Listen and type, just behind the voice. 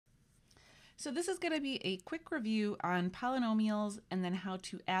So this is going to be a quick review on polynomials and then how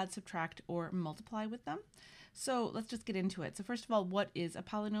to add, subtract, or multiply with them. So let's just get into it. So first of all, what is a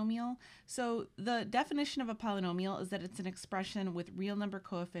polynomial? So the definition of a polynomial is that it's an expression with real number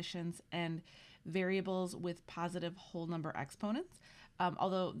coefficients and variables with positive whole number exponents.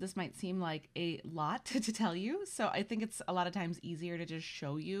 Although this might seem like a lot to tell you, so I think it's a lot of times easier to just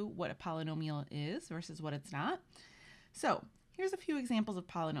show you what a polynomial is versus what it's not. So here's a few examples of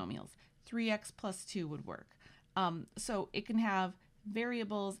polynomials. 3x plus 2 would work. So it can have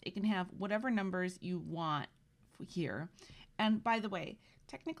variables, it can have whatever numbers you want here. And by the way,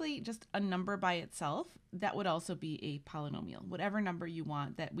 technically just a number by itself, that would also be a polynomial. Whatever number you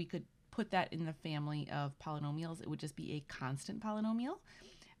want, that we could put that in the family of polynomials, it would just be a constant polynomial.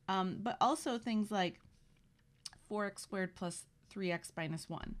 But also things like 4x squared plus 3x minus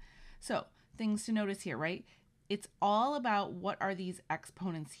 1. So things to notice here, right? It's all about what are these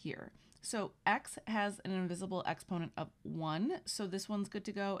exponents here. So x has an invisible exponent of 1, so this one's good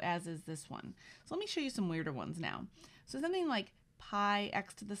to go, as is this one. So let me show you some weirder ones now. So something like pi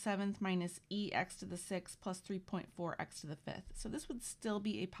x to the 7th minus e x to the 6th plus 3.4 x to the 5th. So this would still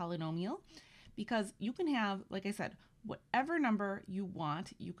be a polynomial because you can have, like I said, whatever number you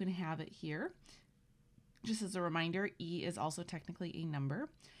want, you can have it here. Just as a reminder, e is also technically a number.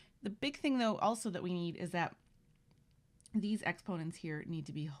 The big thing though also that we need is that these exponents here need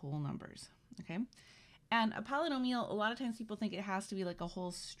to be whole numbers, okay? And a polynomial, a lot of times people think it has to be like a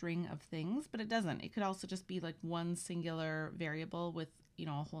whole string of things, but it doesn't. It could also just be like one singular variable with, a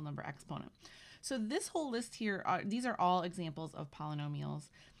whole number exponent. So this whole list here, these are all examples of polynomials.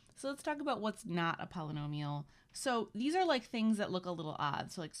 So let's talk about what's not a polynomial. So these are like things that look a little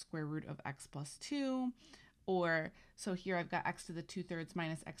odd. So like square root of x plus 2, or so here I've got x to the 2/3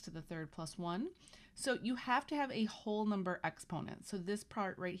 minus x to the 3rd plus 1. So you have to have a whole number exponent. So this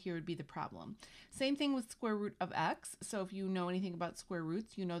part right here would be the problem. Same thing with square root of x. So if you know anything about square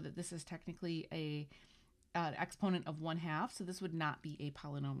roots, you know that this is technically an exponent of 1/2. So this would not be a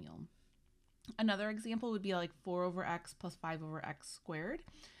polynomial. Another example would be like 4 over x plus 5 over x squared.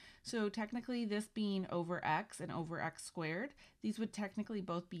 So technically this being over x and over x squared, these would technically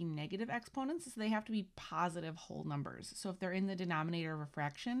both be negative exponents, so they have to be positive whole numbers. So if they're in the denominator of a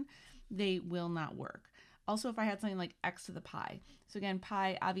fraction, they will not work. Also, if I had something like x to the pi. So again,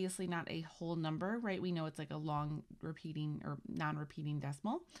 pi, obviously not a whole number, right? We know it's like a long repeating or non-repeating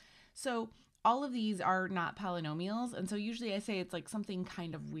decimal. So all of these are not polynomials. And so usually I say it's like something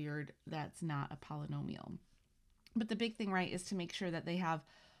kind of weird that's not a polynomial. But the big thing, right, is to make sure that they have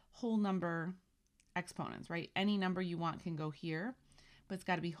whole number exponents, right? Any number you want can go here, but it's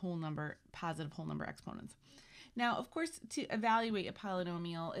got to be whole number, positive whole number exponents. Now, of course, to evaluate a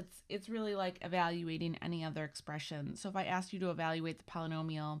polynomial, it's really like evaluating any other expression. So if I asked you to evaluate the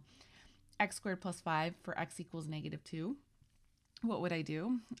polynomial x squared plus 5 for x equals -2, what would I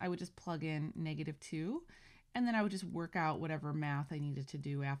do? I would just plug in -2, and then I would just work out whatever math I needed to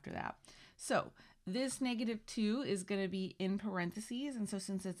do after that. So this -2 is going to be in parentheses, and so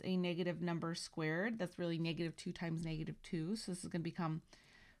since it's a negative number squared, that's really -2 times -2, so this is going to become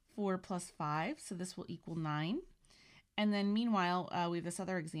 4 plus 5, so this will equal 9. And then meanwhile, we have this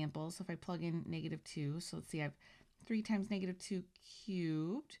other example, so if I plug in -2, so let's see, I have 3 times -2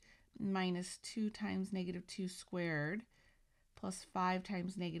 cubed minus 2 times -2 squared plus 5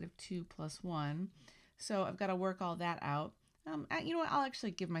 times -2 plus 1. So I've got to work all that out. You know what, I'll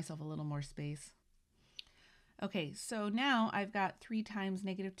actually give myself a little more space. Okay, so now I've got 3 times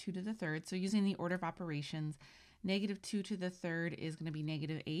 -2 to the 3rd. So using the order of operations, -2 to the 3rd is going to be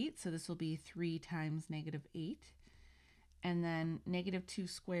 -8. So this will be 3 times -8. And then -2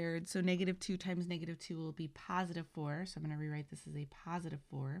 squared. So -2 times -2 will be +4. So I'm going to rewrite this as a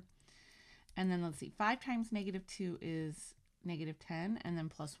 +4. And then let's see, 5 times -2 is -10, and then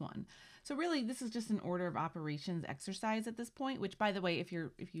 +1. So really, this is just an order of operations exercise at this point, which, by the way, if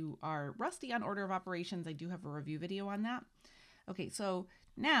you are rusty on order of operations, I do have a review video on that. Okay, so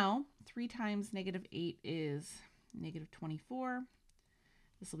now 3 times -8 is -24.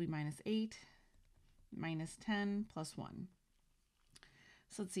 This will be -8, -10, plus 1.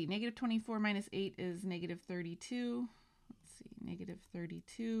 So let's see, -24 minus 8 is -32. Let's see,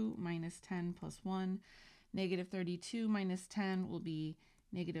 -32 minus 10 plus 1. -32 minus 10 will be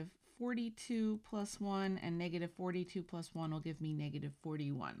 -42 plus 1, and -42 plus 1 will give me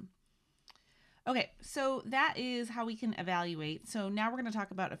 -41. Okay, so that is how we can evaluate. So now we're going to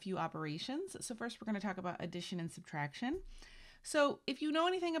talk about a few operations. So first we're going to talk about addition and subtraction. So if you know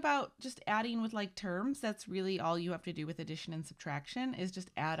anything about just adding with like terms, that's really all you have to do with addition and subtraction is just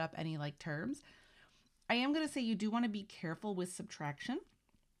add up any like terms. I am going to say you do want to be careful with subtraction.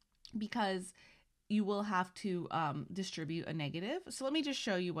 because you will have to distribute a negative. So let me just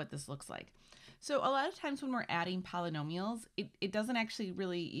show you what this looks like. So a lot of times when we're adding polynomials, it doesn't actually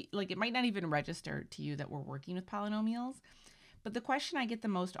really, like, it might not even register to you that we're working with polynomials. But the question I get the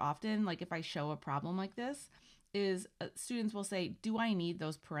most often, like if I show a problem like this, is students will say, do I need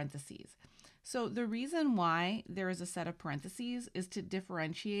those parentheses? So the reason why there is a set of parentheses is to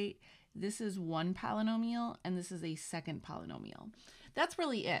differentiate this is one polynomial and this is a second polynomial. That's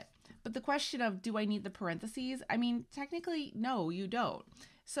really it. But the question of do I need the parentheses? I mean, technically, no, you don't.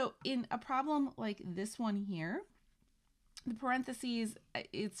 So in a problem like this one here, the parentheses,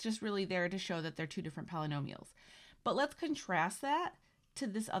 it's just really there to show that they're two different polynomials. But let's contrast that to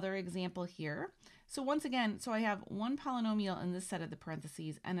this other example here. So once again, so I have one polynomial in this set of the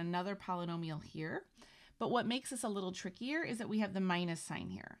parentheses and another polynomial here. But what makes this a little trickier is that we have the minus sign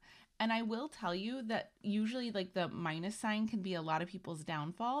here. And I will tell you that usually like the minus sign can be a lot of people's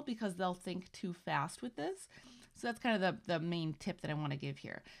downfall because they'll think too fast with this. So that's kind of the main tip that I want to give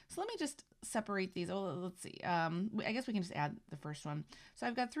here. So let me just separate these. Oh, let's see. I guess we can just add the first one. So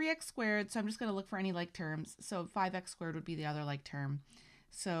I've got 3x squared. So I'm just going to look for any like terms. So 5x squared would be the other like term.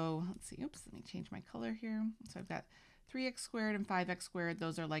 So let's see. Oops, let me change my color here. So I've got 3x squared and 5x squared.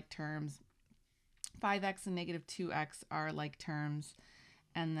 Those are like terms. 5x and negative 2x are like terms.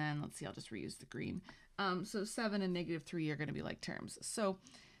 And then let's see, I'll just reuse the green. So 7 and negative 3 are going to be like terms. So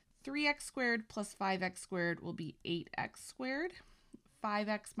 3x squared plus 5x squared will be 8x squared.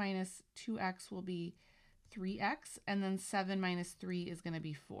 5x minus 2x will be 3x. And then 7 minus 3 is going to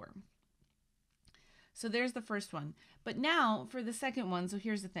be 4. So there's the first one. But now for the second one, so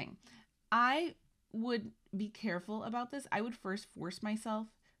here's the thing. I would be careful about this. I would first force myself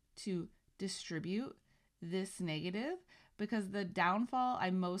to distribute this negative, because the downfall I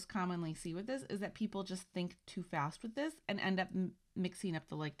most commonly see with this is that people just think too fast with this and end up mixing up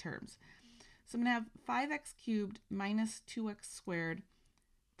the like terms. So I'm going to have 5x cubed minus 2x squared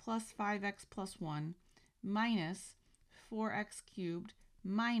plus 5x plus 1 minus 4x cubed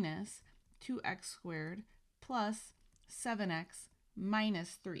minus 2x squared plus 7x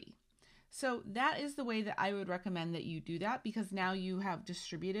minus 3. So that is the way that I would recommend that you do that, because now you have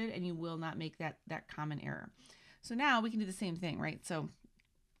distributed and you will not make that common error. So now we can do the same thing, right? So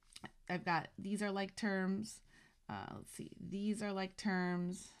I've got, these are like terms. Let's see, these are like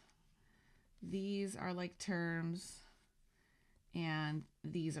terms. These are like terms. And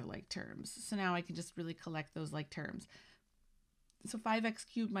these are like terms. So now I can just really collect those like terms. So 5x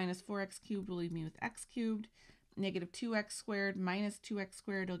cubed minus 4x cubed will leave me with x cubed. Negative 2x squared minus 2x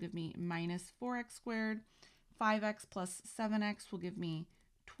squared will give me minus 4x squared. 5x plus 7x will give me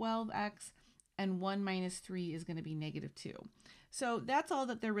 12x. And 1 minus 3 is going to be negative 2. So that's all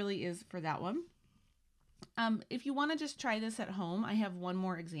that there really is for that one. If you want to just try this at home, I have one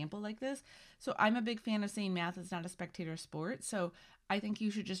more example like this. So I'm a big fan of saying math is not a spectator sport. So I think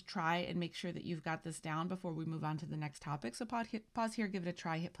you should just try and make sure that you've got this down before we move on to the next topic. So pause here, give it a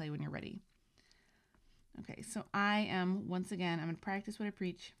try, hit play when you're ready. Okay, so I am, once again, I'm going to practice what I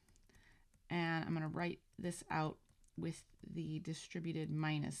preach. And I'm going to write this out with the distributed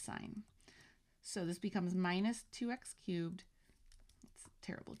minus sign. So this becomes minus 2x cubed. It's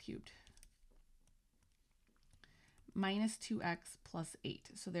terrible cubed. Minus 2x plus 8.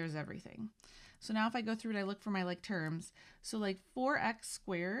 So there's everything. So now if I go through and I look for my like terms, so like 4x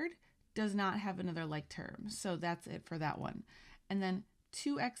squared does not have another like term. So that's it for that one. And then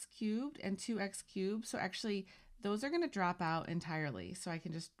 2x cubed and 2x cubed. So actually those are going to drop out entirely. So I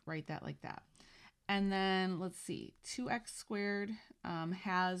can just write that like that. And then let's see, 2x squared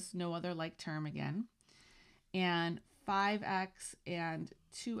has no other like term again. And 5x and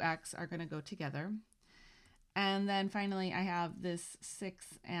 2x are going to go together. And then finally, I have this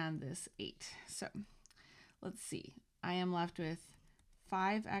 6 and this 8. So let's see. I am left with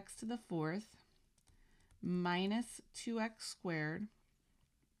 5x to the 4th minus 2x squared.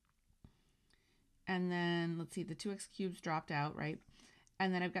 And then let's see, the 2x cubes dropped out, right?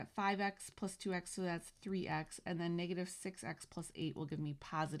 And then I've got 5x plus 2x, so that's 3x. And then negative 6x plus 8 will give me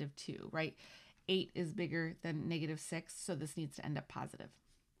positive 2, right? 8 is bigger than negative 6, so this needs to end up positive.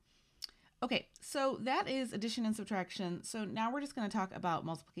 Okay, so that is addition and subtraction. So now we're just going to talk about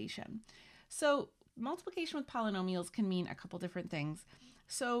multiplication. So multiplication with polynomials can mean a couple different things.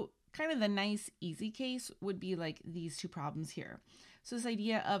 So kind of the nice, easy case would be like these two problems here. So this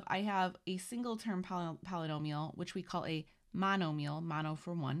idea of I have a single term polynomial, which we call a monomial, mono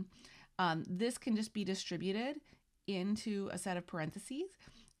for one. This can just be distributed into a set of parentheses.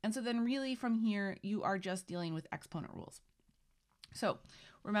 And so then really from here, you are just dealing with exponent rules. So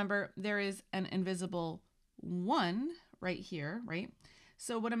remember, there is an invisible 1 right here, right?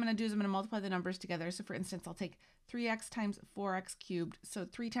 So what I'm going to do is I'm going to multiply the numbers together. So for instance, I'll take 3x times 4x cubed. So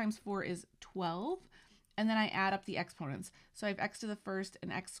 3 times 4 is 12. And then I add up the exponents. So I have x to the first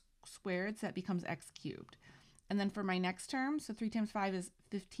and x squared, so that becomes x cubed. And then for my next term, so 3 times 5 is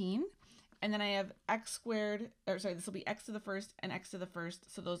 15. And then I have x squared, or sorry, this will be x to the first and x to the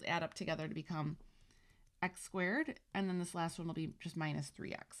first. So those add up together to become x squared. And then this last one will be just minus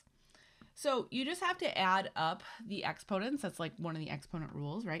 3x. So you just have to add up the exponents. That's like one of the exponent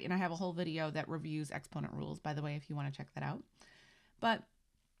rules, right? And I have a whole video that reviews exponent rules, by the way, if you want to check that out. But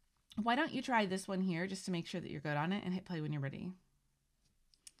why don't you try this one here just to make sure that you're good on it, and hit play when you're ready.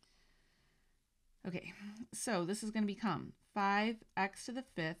 Okay, so this is going to become 5x to the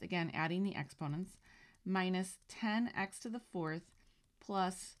fifth, again, adding the exponents, minus 10x to the fourth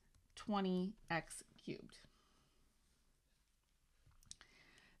plus 20x cubed.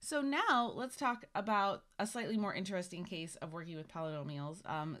 So now let's talk about a slightly more interesting case of working with polynomials.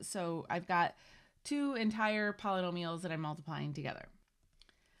 So I've got two entire polynomials that I'm multiplying together.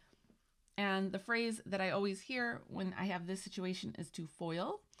 And the phrase that I always hear when I have this situation is to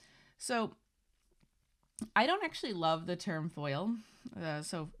FOIL. So I don't actually love the term FOIL.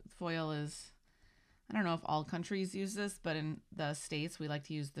 So FOIL is, I don't know if all countries use this, but in the States, we like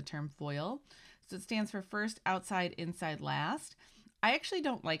to use the term FOIL. So it stands for first, outside, inside, last. I actually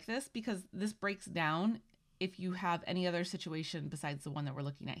don't like this because this breaks down if you have any other situation besides the one that we're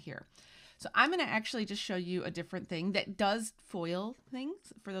looking at here. So I'm going to actually just show you a different thing that does FOIL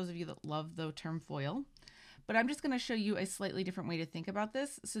things for those of you that love the term FOIL. But I'm just going to show you a slightly different way to think about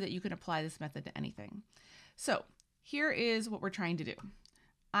this so that you can apply this method to anything. So here is what we're trying to do.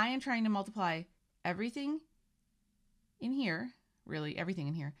 I am trying to multiply everything in here, really everything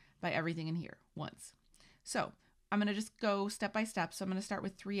in here, by everything in here once. So I'm going to just go step by step. So I'm going to start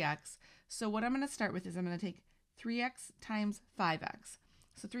with 3x. So what I'm going to start with is I'm going to take 3x times 5x.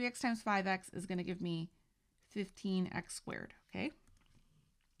 So 3x times 5x is going to give me 15x squared, okay?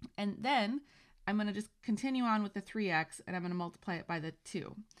 And then I'm going to just continue on with the 3x, and I'm going to multiply it by the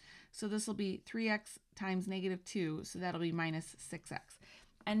 2. So this will be 3x times negative 2, so that'll be minus 6x.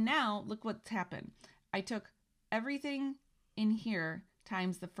 And now look what's happened. I took everything in here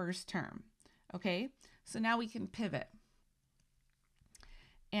times the first term, okay? So now we can pivot.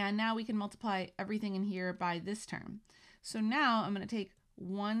 And now we can multiply everything in here by this term. So now I'm going to take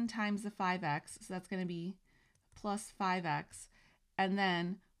 1 times the 5x, so that's going to be plus 5x, and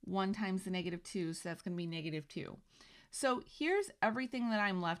then 1 times the negative 2, so that's going to be negative 2. So here's everything that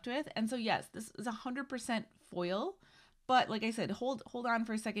I'm left with. And so yes, this is 100% FOIL, but like I said, hold on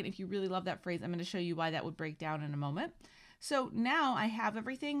for a second. If you really love that phrase, I'm going to show you why that would break down in a moment. So now I have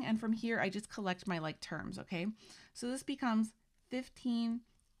everything, and from here I just collect my like terms, okay? So this becomes 15x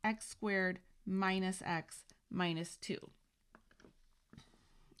squared minus x minus 2.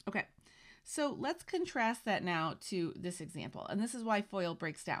 Okay, so let's contrast that now to this example. And this is why FOIL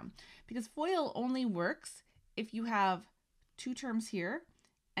breaks down. Because FOIL only works if you have 2 terms here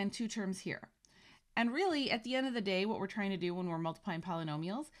and 2 terms here. And really, at the end of the day, what we're trying to do when we're multiplying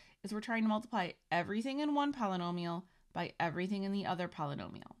polynomials is we're trying to multiply everything in one polynomial by everything in the other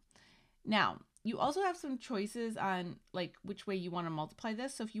polynomial. Now, you also have some choices on like which way you want to multiply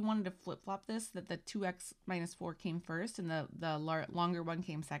this. So if you wanted to flip-flop this, that the 2x minus 4 came first and the longer one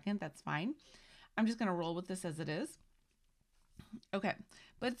came second, that's fine. I'm just going to roll with this as it is. Okay,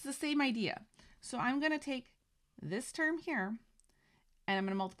 but it's the same idea. So I'm going to take this term here and I'm going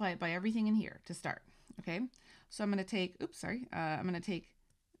to multiply it by everything in here to start. Okay, so I'm going to take, I'm going to take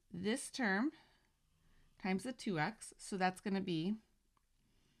this term times the 2x. So that's going to be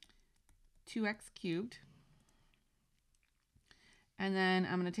 2x cubed. And then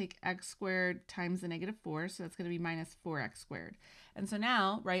I'm going to take x squared times the negative 4. So that's going to be minus 4x squared. And so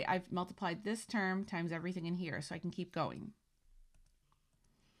now, right, I've multiplied this term times everything in here. So I can keep going.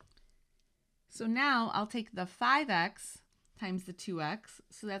 So now I'll take the 5x times the 2x.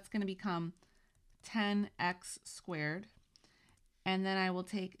 So that's going to become 10x squared. And then I will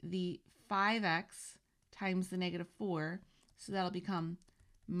take the 5x times the negative 4. So that'll become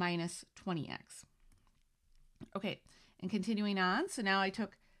minus 20x. Okay, and continuing on. So now I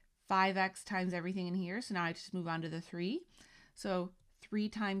took 5x times everything in here. So now I just move on to the 3. So 3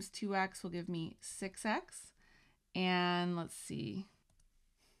 times 2x will give me 6x. And let's see.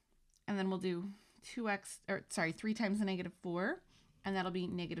 And then we'll do 3 times the negative 4, and that'll be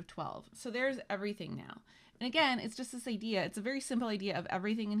negative 12. So there's everything now. And again, it's just this idea. It's a very simple idea of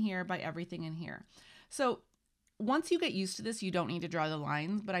everything in here by everything in here. So once you get used to this, you don't need to draw the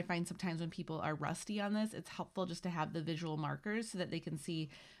lines, but I find sometimes when people are rusty on this, it's helpful just to have the visual markers so that they can see,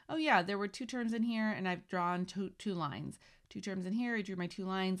 oh yeah, there were 2 terms in here and I've drawn two lines. 2 terms in here, I drew my 2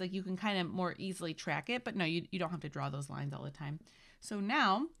 lines. Like you can kind of more easily track it, but no, you don't have to draw those lines all the time. So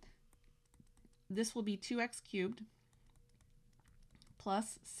now this will be 2x cubed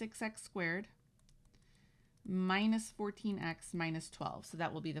plus 6x squared minus 14x minus 12. So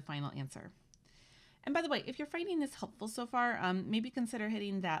that will be the final answer. And by the way, if you're finding this helpful so far, maybe consider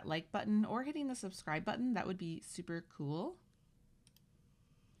hitting that like button or hitting the subscribe button. That would be super cool.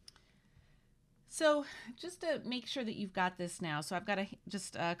 So just to make sure that you've got this now, so I've got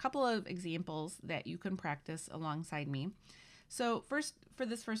just a couple of examples that you can practice alongside me. So first, for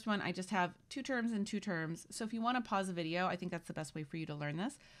this first one, I just have 2 terms and 2 terms. So if you want to pause the video, I think that's the best way for you to learn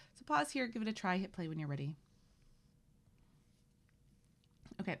this. So pause here, give it a try, hit play when you're ready.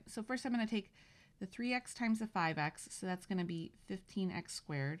 Okay, so first I'm going to take the 3x times the 5x, so that's going to be 15x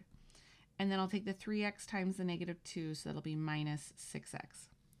squared. And then I'll take the 3x times the negative 2, so that'll be minus 6x.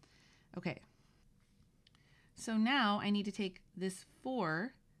 Okay, so now I need to take this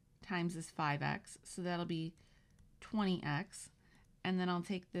 4 times this 5x, so that'll be 20x. And then I'll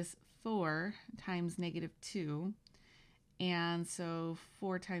take this 4 times negative 2, and so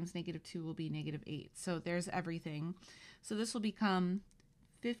 4 times negative 2 will be negative 8. So there's everything. So this will become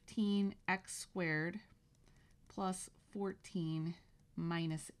 15x squared plus 14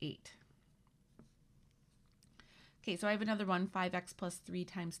 minus 8. Okay, so I have another one, 5x plus 3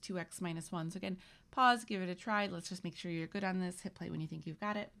 times 2x minus 1. So again, pause, give it a try. Let's just make sure you're good on this. Hit play when you think you've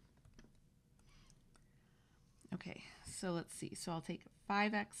got it. Okay, so let's see. So I'll take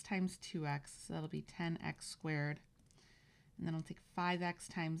 5x times 2x, so that'll be 10x squared. And then I'll take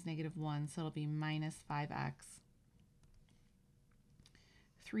 5x times negative 1, so it'll be minus 5x.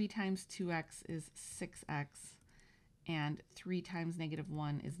 3 times 2x is 6x, and 3 times negative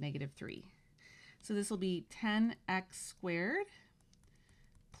 1 is negative 3. So this will be 10x squared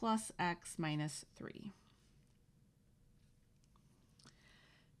plus x minus 3.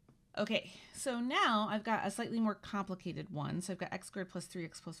 Okay, so now I've got a slightly more complicated one. So I've got x squared plus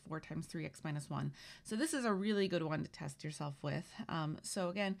 3x plus 4 times 3x minus 1. So this is a really good one to test yourself with. So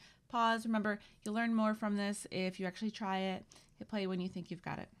again, pause. Remember, you'll learn more from this if you actually try it. Hit play when you think you've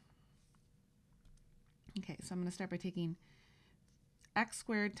got it. Okay, so I'm going to start by taking x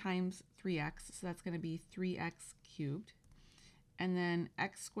squared times 3x. So that's going to be 3x cubed. And then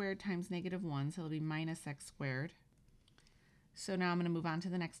x squared times negative 1, so it'll be minus x squared. So now I'm going to move on to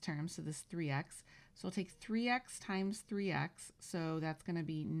the next term, so this 3x. So I'll take 3x times 3x, so that's going to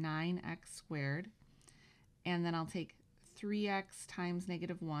be 9x squared. And then I'll take 3x times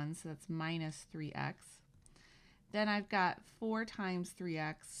negative 1, so that's minus 3x. Then I've got 4 times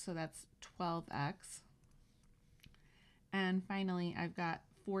 3x, so that's 12x. And finally, I've got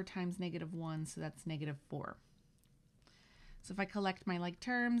 4 times negative 1, so that's negative 4. So if I collect my like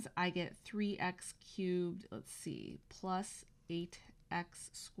terms, I get 3x cubed, let's see, plus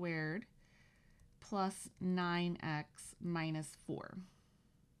 8x squared plus 9x minus 4.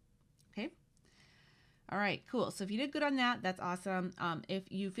 Okay. All right, cool. So if you did good on that, that's awesome. If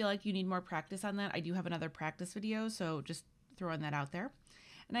you feel like you need more practice on that, I do have another practice video, so just throwing that out there.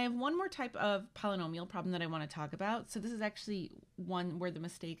 And I have one more type of polynomial problem that I want to talk about. So this is actually one where the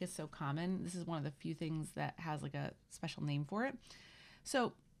mistake is so common. This is one of the few things that has like a special name for it.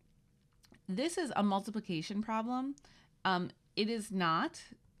 So this is a multiplication problem. It is not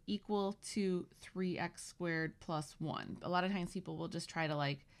equal to 3x squared plus 1. A lot of times people will just try to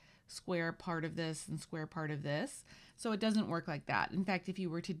like square part of this and square part of this. So it doesn't work like that. In fact, if you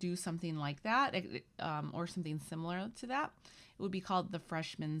were to do something like that or something similar to that, it would be called the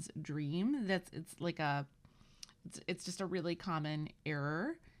freshman's dream. It's just a really common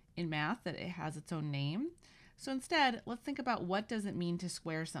error in math that it has its own name. So instead, let's think about what does it mean to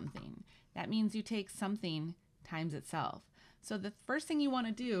square something. That means you take something times itself. So the first thing you want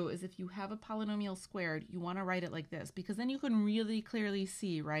to do is if you have a polynomial squared, you want to write it like this, because then you can really clearly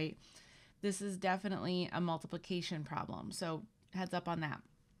see, right? This is definitely a multiplication problem. So heads up on that.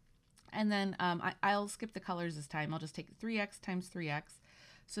 And then I'll skip the colors this time. I'll just take 3x times 3x.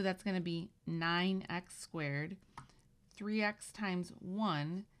 So that's going to be 9x squared. 3x times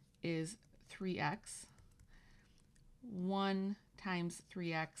 1 is 3x. 1 times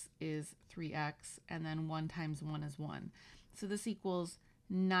 3x is 3x. And then 1 times 1 is 1. So this equals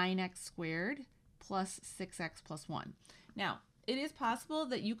 9x squared plus 6x plus 1. Now, it is possible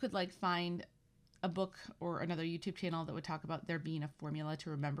that you could like find a book or another YouTube channel that would talk about there being a formula to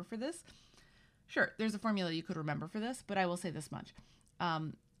remember for this. Sure, there's a formula you could remember for this, but I will say this much.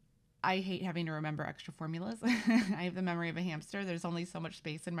 I hate having to remember extra formulas. I have the memory of a hamster. There's only so much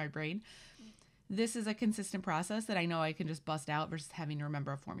space in my brain. This is a consistent process that I know I can just bust out versus having to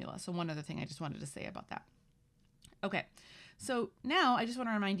remember a formula. So one other thing I just wanted to say about that. Okay, so now I just want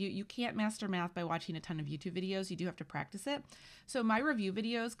to remind you, you can't master math by watching a ton of YouTube videos. You do have to practice it. So my review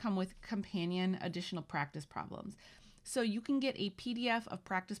videos come with companion additional practice problems. So you can get a PDF of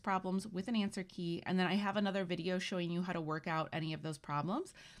practice problems with an answer key, and then I have another video showing you how to work out any of those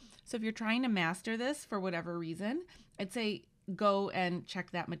problems. So if you're trying to master this for whatever reason, I'd say go and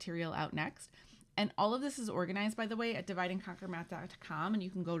check that material out next. And all of this is organized, by the way, at divideandconquermath.com, and you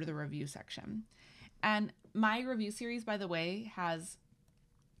can go to the review section. And my review series, by the way, has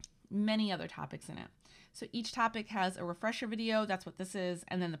many other topics in it. So each topic has a refresher video, that's what this is,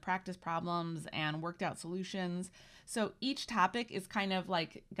 and then the practice problems and worked out solutions. So each topic is kind of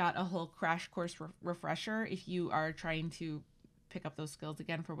like got a whole crash course refresher if you are trying to pick up those skills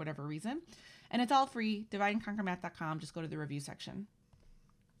again for whatever reason. And it's all free, divideandconquermath.com, just go to the review section.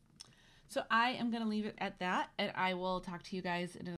 So I am going to leave it at that, and I will talk to you guys in